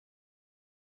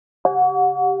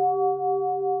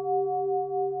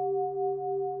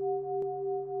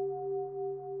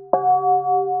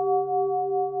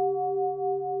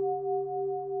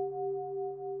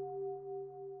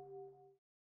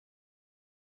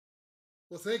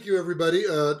Well, thank you, everybody,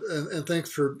 and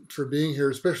thanks for being here,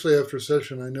 especially after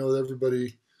session. I know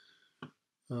everybody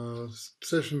uh,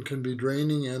 session can be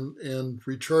draining and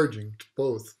recharging,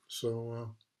 both.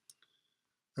 So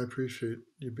I appreciate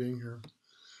you being here.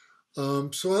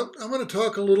 So I'm going to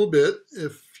talk a little bit,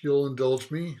 if you'll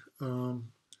indulge me. And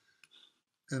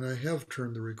I have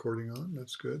turned the recording on.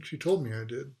 That's good. She told me I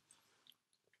did,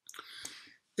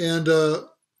 and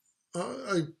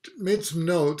I made some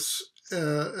notes,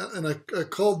 and I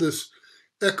called this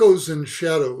 "Echoes and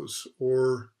Shadows,"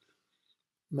 or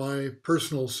my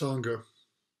personal Sangha.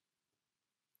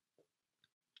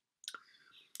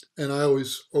 And I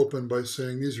always open by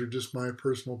saying these are just my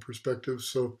personal perspectives.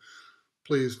 So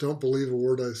please don't believe a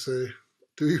word I say.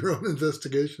 Do your own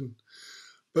investigation.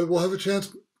 But we'll have a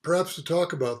chance perhaps to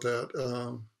talk about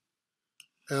that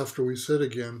after we sit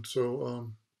again.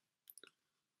 So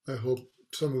I hope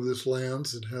some of this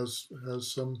lands and has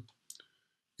some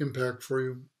impact for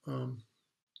you.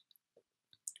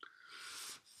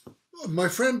 My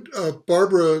friend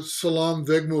Barbara Salam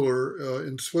Wegmuller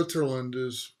in Switzerland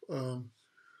is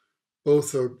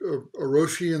both a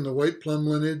Roshi in the White Plum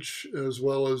lineage as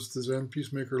well as the Zen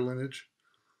Peacemaker lineage.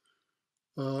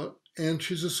 And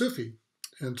she's a Sufi,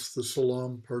 hence the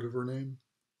Salam part of her name.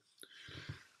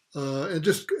 And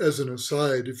just as an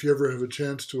aside, if you ever have a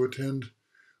chance to attend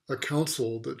a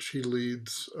council that she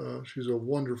leads, she's a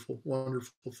wonderful,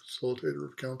 wonderful facilitator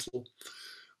of council.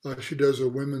 She does a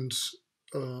women's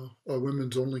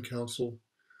only council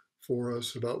for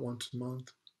us about once a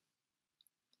month.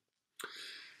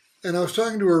 And I was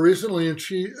talking to her recently, and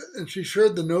she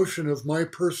shared the notion of my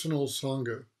personal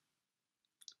Sangha.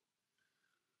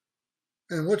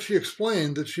 And what she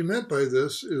explained that she meant by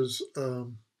this is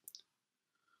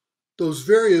those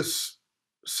various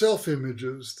self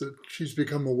images that she's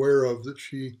become aware of, that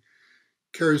she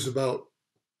carries about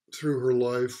through her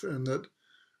life, and that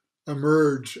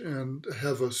emerge and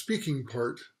have a speaking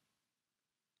part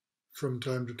from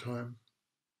time to time.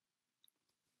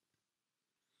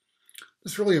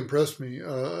 This really impressed me.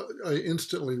 I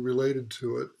instantly related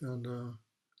to it, and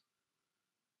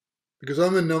because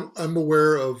I'm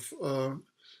aware of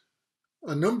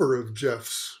a number of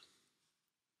Geoffs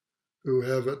who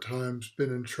have at times been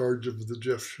in charge of the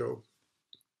Geoff show.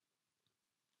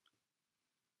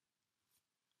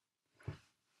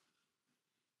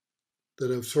 That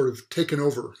have sort of taken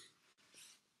over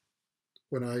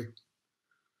when I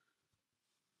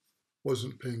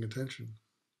wasn't paying attention.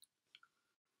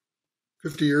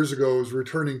 50 years ago, I was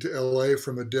returning to LA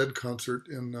from a Dead concert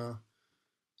in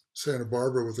Santa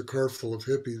Barbara with a car full of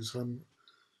hippies. I'm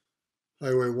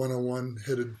Highway 101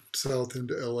 headed south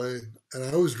into LA, and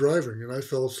I was driving and I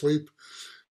fell asleep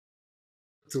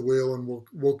at the wheel and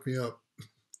woke me up. I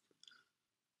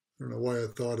don't know why I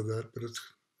thought of that, but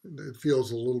it feels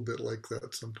a little bit like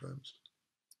that sometimes.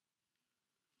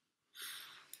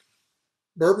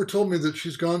 Barbara told me that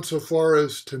she's gone so far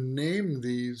as to name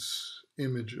these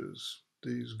images,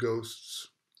 these ghosts,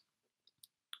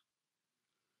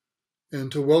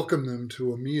 and to welcome them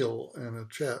to a meal and a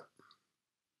chat.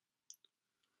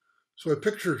 So I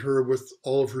pictured her with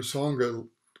all of her Sangha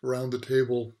around the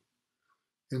table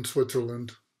in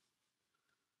Switzerland,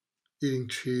 eating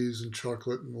cheese and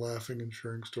chocolate and laughing and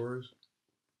sharing stories.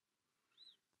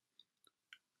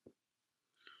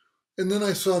 And then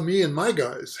I saw me and my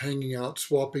guys hanging out,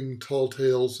 swapping tall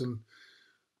tales and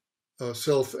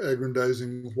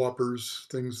self-aggrandizing whoppers,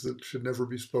 things that should never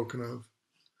be spoken of.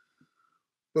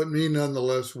 But me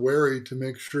nonetheless wary to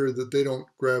make sure that they don't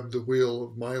grab the wheel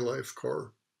of my life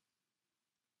car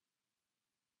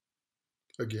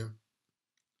again.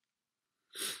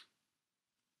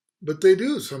 But they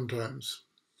do sometimes.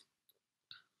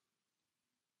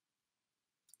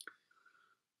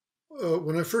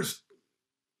 When I first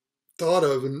thought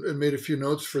of and made a few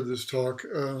notes for this talk,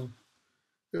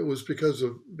 it was because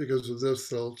of this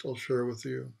that I'll share with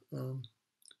you.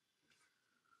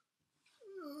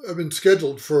 I've been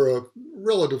scheduled for a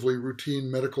relatively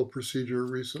routine medical procedure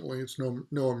recently. It's no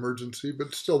emergency,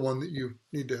 but still one that you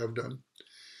need to have done.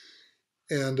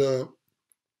 And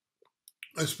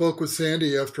I spoke with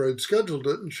Sandy after I'd scheduled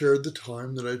it and shared the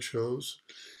time that I chose.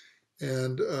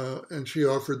 And she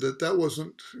offered that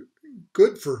wasn't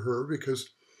good for her because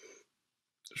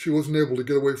she wasn't able to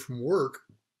get away from work,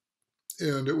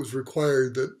 and it was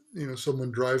required that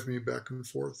someone drive me back and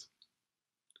forth.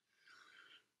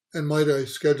 And might I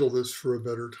schedule this for a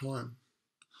better time?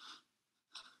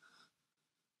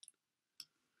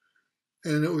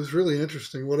 And it was really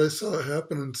interesting. What I saw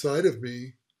happen inside of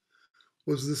me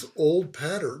was this old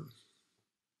pattern.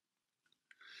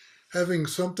 Having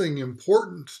something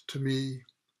important to me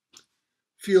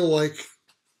feel like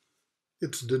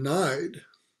it's denied.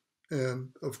 And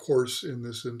of course, in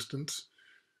this instance,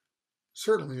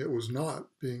 certainly it was not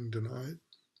being denied.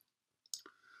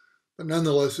 But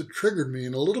nonetheless, it triggered me,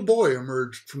 and a little boy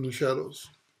emerged from the shadows.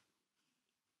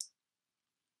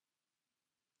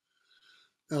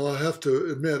 Now, I have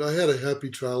to admit, I had a happy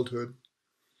childhood.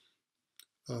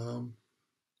 Um,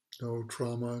 no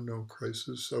trauma, no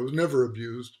crisis. I was never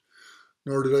abused,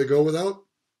 nor did I go without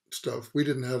stuff. We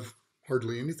didn't have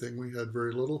hardly anything. We had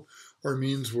very little. Our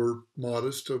means were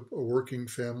modest, a working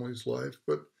family's life,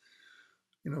 but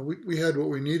we had what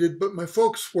we needed. But my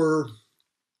folks were,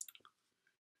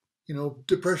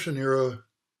 Depression era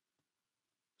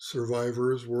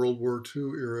survivors, World War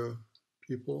II era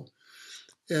people.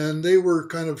 And they were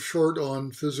kind of short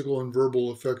on physical and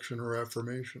verbal affection or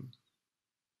affirmation.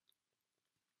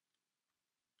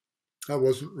 That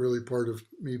wasn't really part of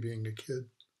me being a kid.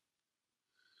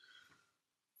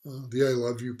 The I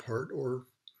love you part, or,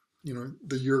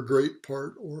 the you're great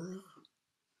part, or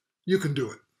you can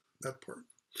do it, that part.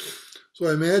 So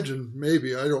I imagine,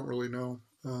 maybe, I don't really know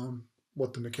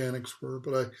what the mechanics were,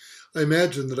 but I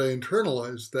imagine that I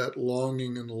internalized that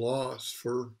longing and loss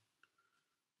for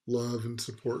love and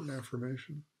support and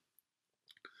affirmation.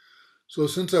 So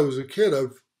since I was a kid,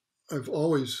 I've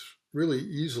always really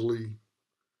easily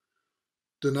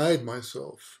denied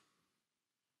myself,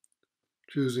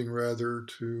 choosing rather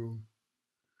to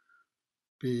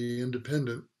be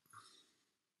independent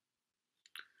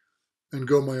and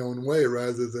go my own way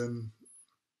rather than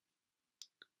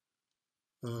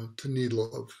to need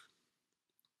love.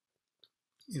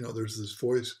 There's this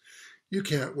voice, you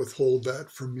can't withhold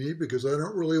that from me because I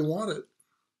don't really want it.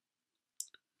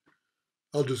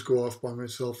 I'll just go off by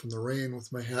myself in the rain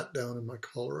with my hat down and my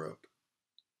collar up.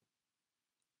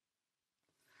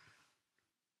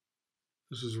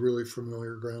 This is really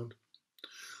familiar ground.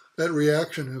 That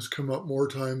reaction has come up more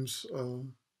times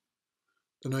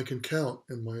than I can count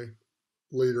in my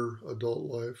later adult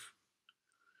life.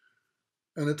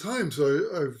 And at times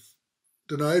I've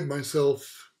denied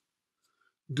myself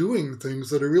doing things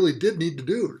that I really did need to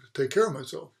do to take care of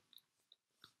myself,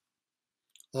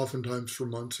 oftentimes for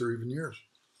months or even years.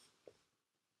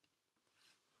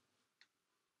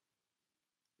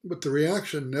 But the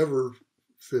reaction never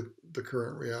fit the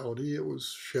current reality. It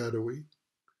was shadowy.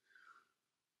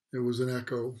 It was an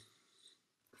echo.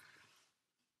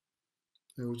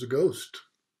 It was a ghost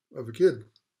of a kid,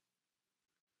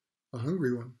 a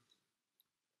hungry one.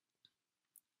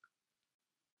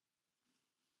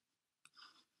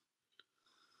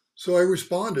 So I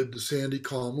responded to Sandy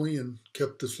calmly and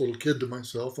kept this little kid to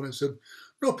myself. And I said,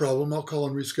 no problem, I'll call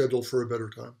and reschedule for a better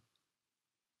time.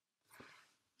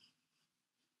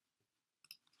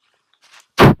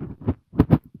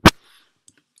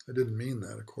 I didn't mean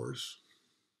that, of course.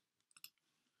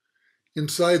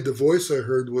 Inside, the voice I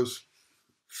heard was,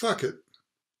 fuck it,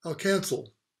 I'll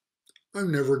cancel.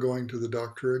 I'm never going to the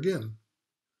doctor again.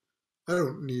 I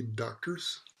don't need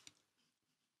doctors.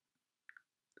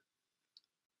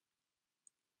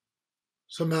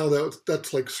 Somehow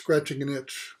that's like scratching an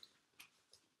itch.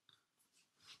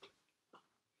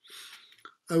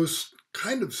 I was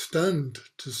kind of stunned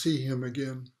to see him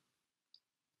again.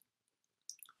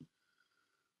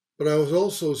 But I was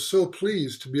also so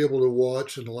pleased to be able to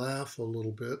watch and laugh a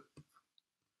little bit,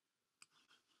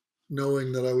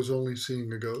 knowing that I was only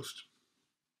seeing a ghost.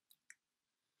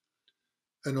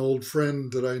 An old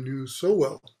friend that I knew so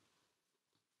well.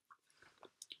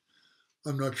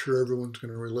 I'm not sure everyone's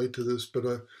going to relate to this, but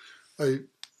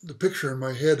the picture in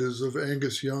my head is of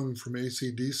Angus Young from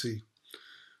AC/DC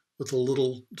with a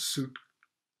little suit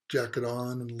jacket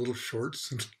on and little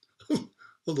shorts and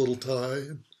a little tie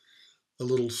and a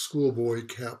little schoolboy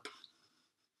cap.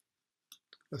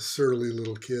 A surly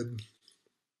little kid.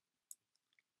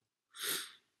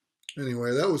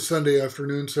 Anyway, that was Sunday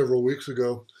afternoon several weeks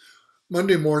ago.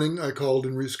 Monday morning, I called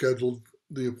and rescheduled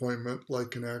the appointment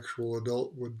like an actual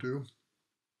adult would do.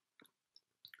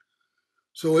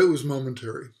 So it was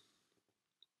momentary.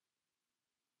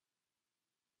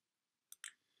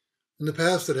 In the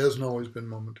past, it hasn't always been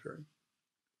momentary.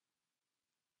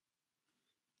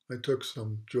 I took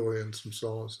some joy and some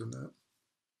solace in that.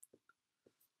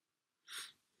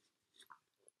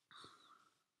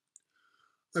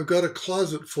 I've got a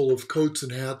closet full of coats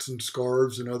and hats and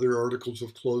scarves and other articles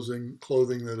of clothing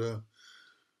that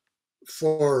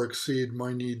far exceed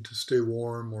my need to stay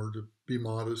warm or to be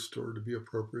modest or to be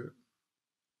appropriate.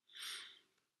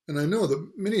 And I know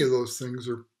that many of those things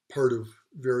are part of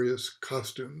various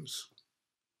costumes.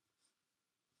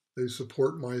 They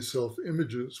support my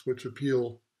self-images, which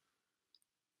appeal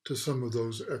to some of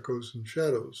those echoes and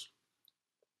shadows.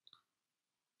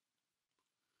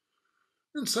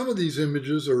 And some of these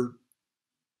images are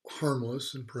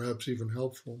harmless and perhaps even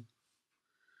helpful,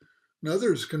 and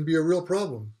others can be a real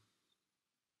problem.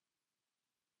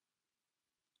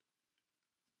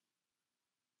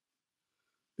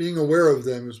 Being aware of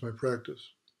them is my practice.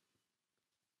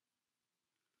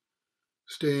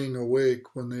 Staying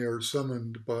awake when they are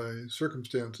summoned by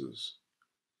circumstances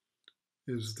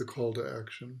is the call to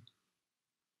action.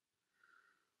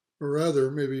 Or rather,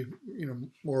 maybe,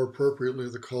 more appropriately,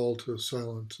 the call to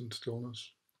silence and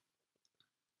stillness.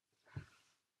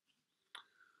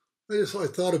 I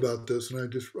thought about this, and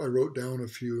I wrote down a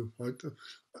few.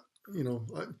 You know,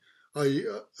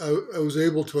 I was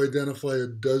able to identify a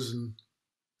dozen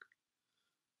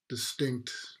distinct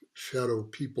shadow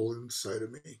people inside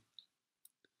of me.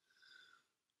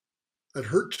 That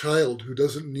hurt child who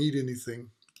doesn't need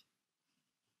anything.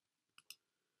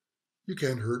 You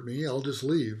can't hurt me. I'll just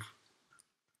leave.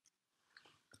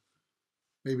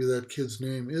 Maybe that kid's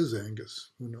name is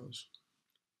Angus. Who knows?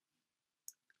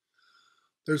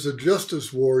 There's a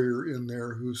justice warrior in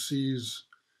there who sees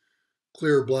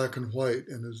clear black and white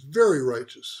and is very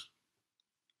righteous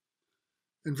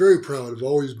and very proud of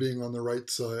always being on the right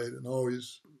side and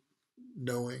always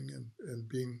knowing and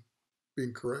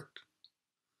being correct.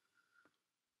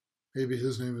 Maybe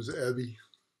his name is Abby.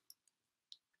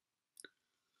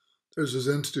 There's a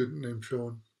Zen student named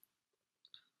Shoun.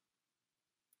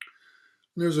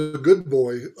 And there's a good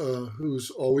boy who's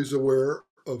always aware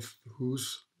of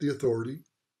who's the authority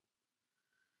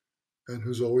and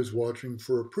who's always watching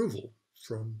for approval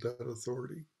from that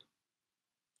authority.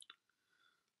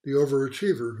 The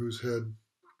overachiever who's had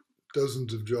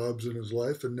dozens of jobs in his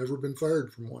life and never been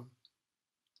fired from one.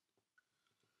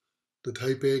 The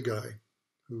type A guy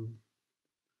who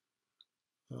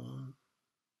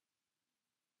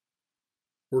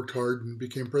worked hard and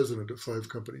became president of 5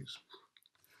 companies.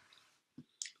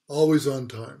 Always on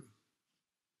time.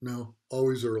 No,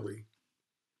 always early.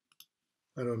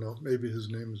 I don't know. Maybe his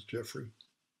name is Jeffrey.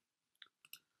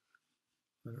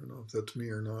 I don't know if that's me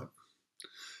or not.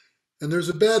 And there's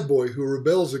a bad boy who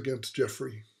rebels against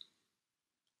Jeffrey.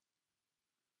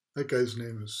 That guy's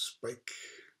name is Spike.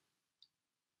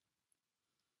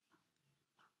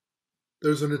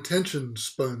 There's an attention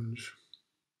sponge.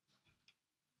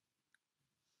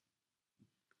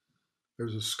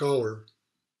 There's a scholar.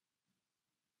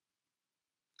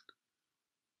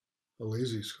 A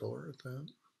lazy scholar at that.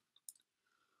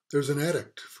 There's an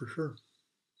addict, for sure.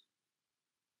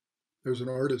 There's an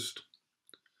artist.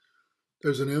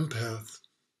 There's an empath.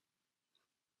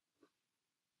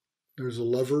 There's a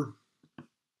lover.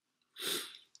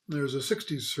 There's a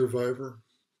 60s survivor.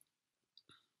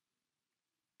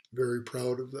 Very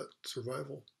proud of that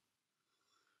survival.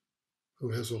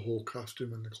 Who has a whole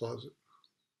costume in the closet.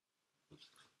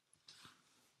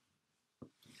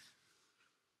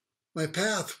 My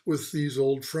path with these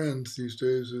old friends these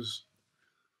days is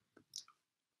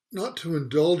not to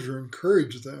indulge or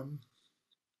encourage them,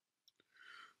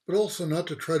 but also not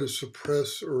to try to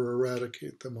suppress or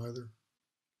eradicate them either.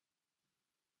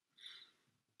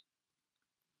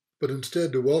 But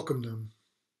instead to welcome them,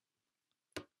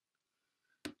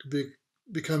 to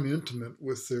become intimate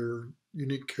with their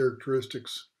unique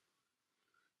characteristics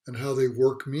and how they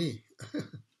work me,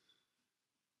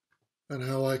 and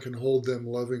how I can hold them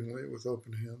lovingly with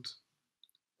open hands.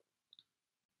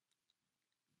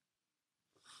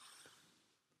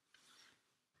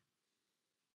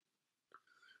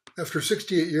 After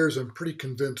 68 years, I'm pretty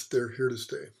convinced they're here to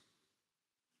stay.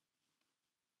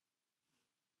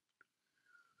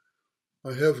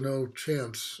 I have no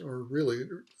chance, or really,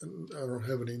 I don't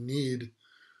have any need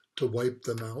to wipe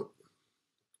them out.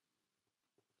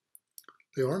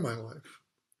 They are my life.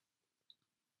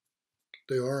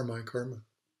 They are my karma.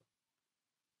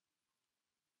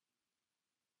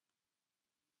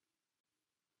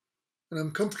 And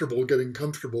I'm comfortable getting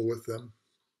comfortable with them.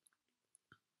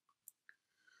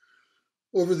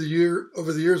 Over the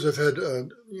years, I've had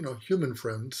human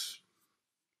friends,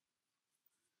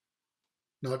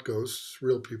 not ghosts,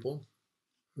 real people,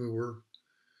 who were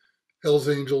Hell's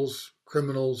Angels,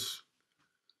 criminals,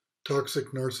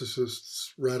 toxic narcissists,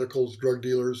 radicals, drug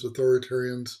dealers,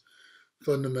 authoritarians,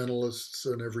 fundamentalists,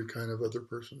 and every kind of other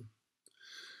person.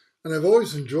 And I've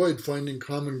always enjoyed finding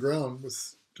common ground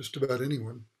with just about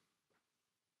anyone.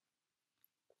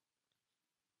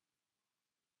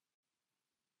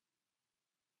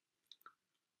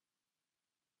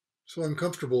 So I'm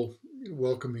comfortable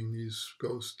welcoming these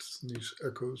ghosts and these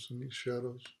echoes and these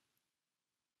shadows.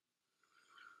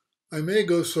 I may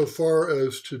go so far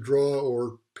as to draw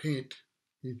or paint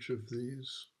each of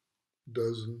these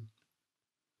dozen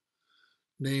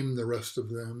name the rest of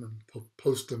them and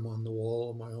post them on the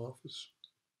wall of my office.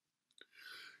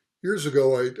 Years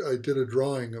ago, I did a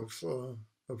drawing of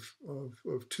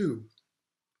two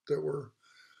that were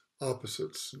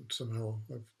opposites, and somehow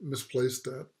I've misplaced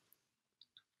that.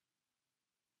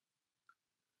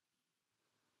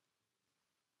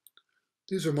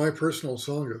 These are my personal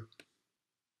Sangha,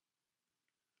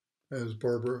 as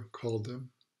Barbara called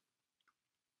them.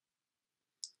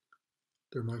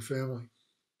 They're my family.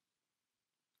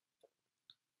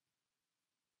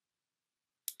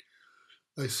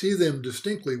 I see them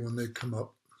distinctly when they come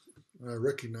up. I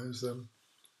recognize them.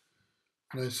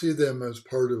 And I see them as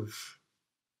part of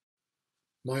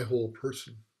my whole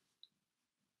person,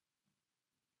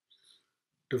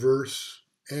 diverse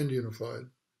and unified.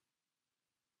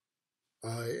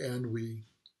 I and we,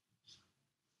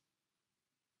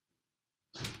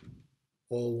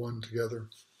 all one together.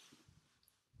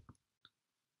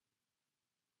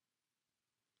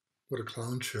 What a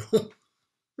clown show.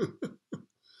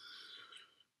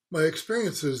 My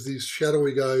experience is these shadow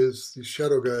guys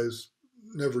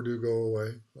never do go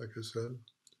away, like I said.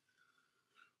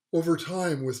 Over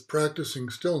time, with practicing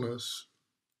stillness,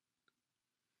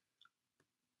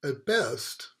 at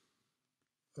best,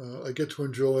 I get to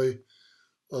enjoy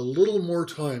a little more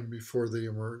time before they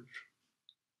emerge,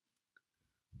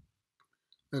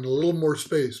 and a little more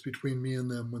space between me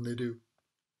and them when they do.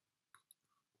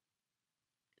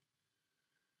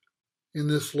 In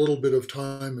this little bit of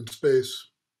time and space,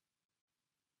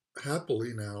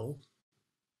 happily now,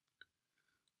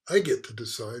 I get to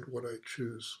decide what I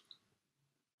choose,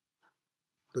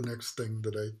 the next thing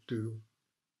that I do,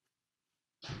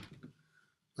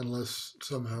 unless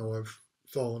somehow I've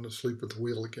fallen asleep at the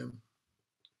wheel again.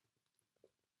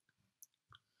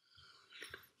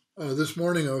 This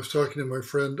morning I was talking to my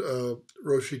friend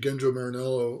Roshi Genjo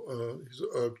Marinello. He's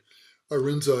a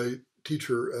Rinzai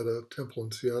teacher at a temple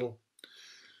in Seattle.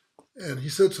 And he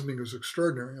said something that was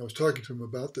extraordinary. I was talking to him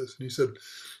about this, and he said,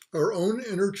 our own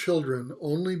inner children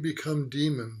only become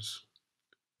demons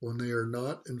when they are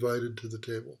not invited to the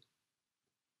table.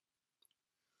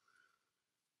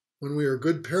 When we are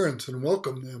good parents and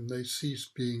welcome them, they cease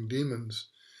being demons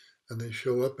and they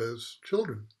show up as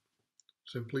children,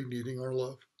 simply needing our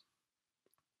love.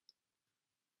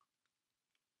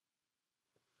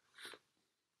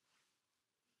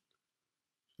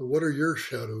 So what are your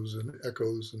shadows and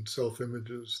echoes and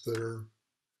self-images that are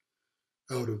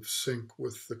out of sync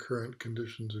with the current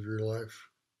conditions of your life?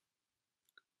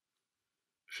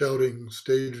 Shouting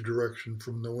stage direction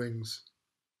from the wings.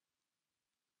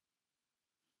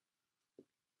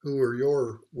 Who are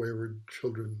your wayward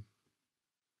children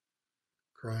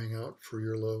crying out for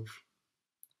your love?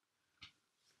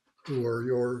 Who are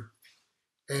your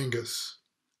Angus,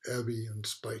 Abby, and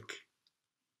Spike?